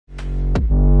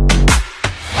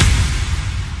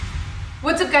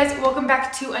What's up guys, welcome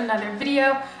back to another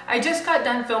video. I just got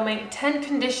done filming 10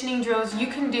 conditioning drills you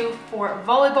can do for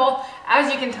volleyball, as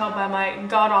you can tell by my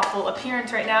god-awful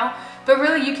appearance right now. But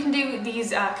really you can do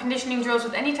these conditioning drills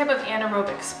with any type of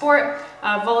anaerobic sport,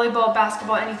 volleyball,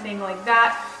 basketball, anything like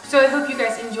that. So I hope you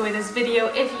guys enjoy this video.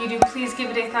 If you do, please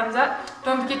give it a thumbs up.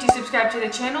 Don't forget to subscribe to the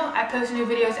channel. I post new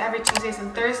videos every Tuesdays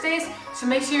and Thursdays, so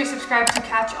make sure you're subscribed to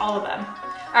catch all of them.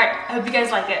 Alright, I hope you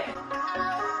guys like it.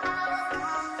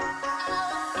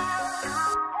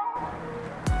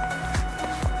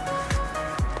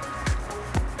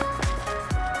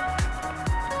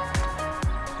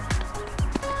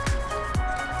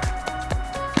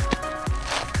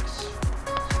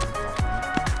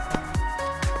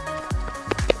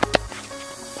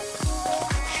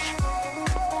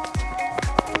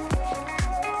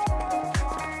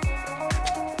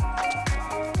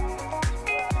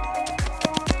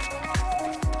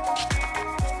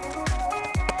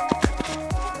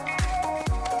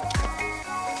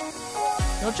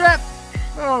 No trap!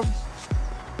 Oh.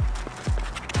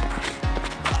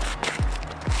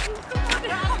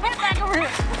 Head back over here!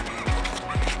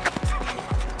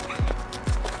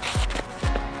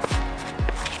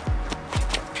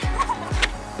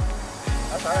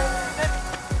 That's alright.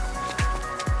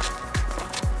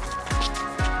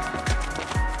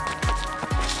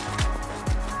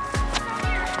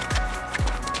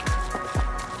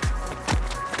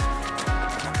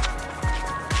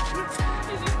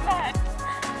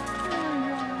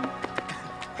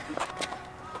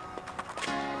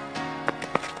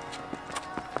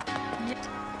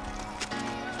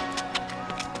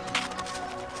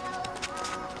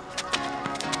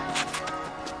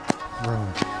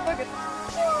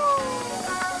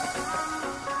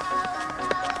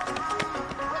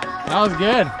 That was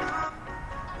good.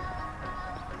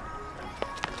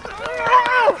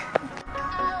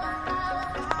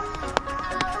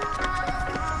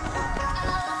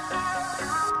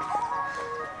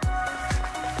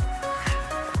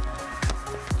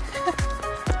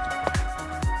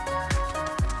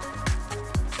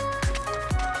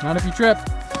 Not if you trip.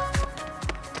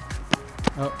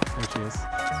 Oh, there she is.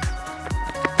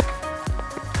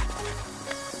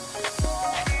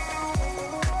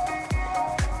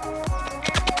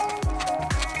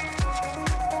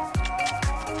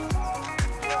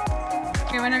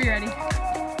 Okay, whenever you're ready.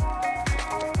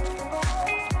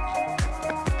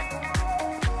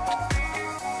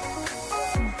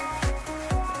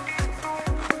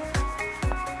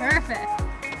 Perfect.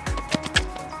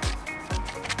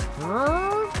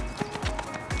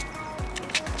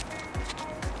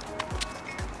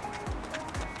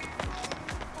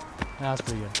 That's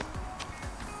pretty good.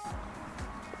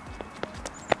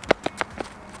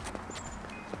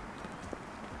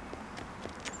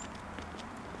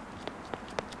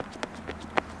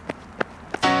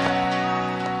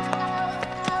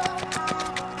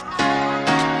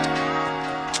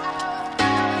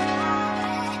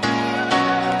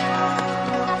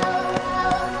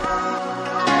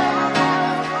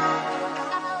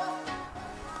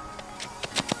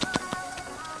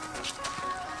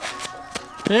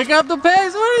 Pick up the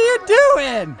pace, what are you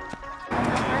doing?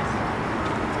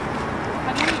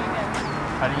 How do you even dance?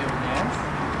 How do you dance?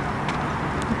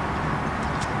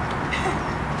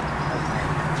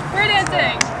 Square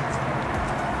dancing!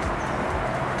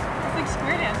 It's like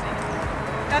square dancing.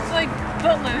 That's like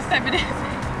footloose type of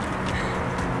dancing.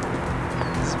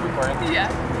 This is recording? Yeah.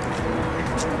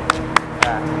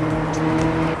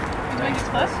 You doing this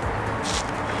close?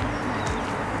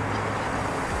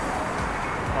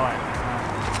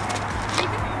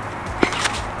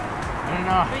 I don't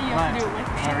know. But you have to do it with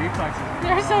me. My reflexes.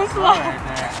 They're so slow. Right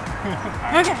there.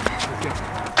 Right, okay. Let's go.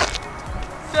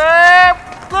 Sir!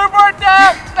 Blueboard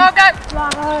down! Okay.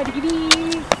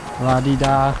 La-dee-dee.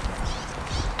 La-dee-da.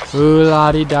 Ooh,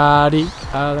 la-dee-da-dee.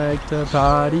 I like to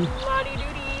party.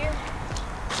 La-dee-doo-dee.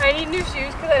 I need new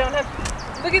shoes because I don't have...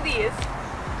 Look at these.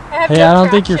 I have Hey, I don't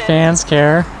think your fans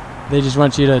care. They just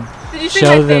want you to Did you see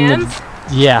show my them fans?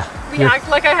 Yeah. We act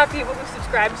like I have people who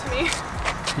subscribe to me.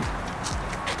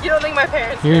 You don't think my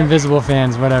parents You're care? invisible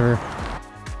fans, whatever.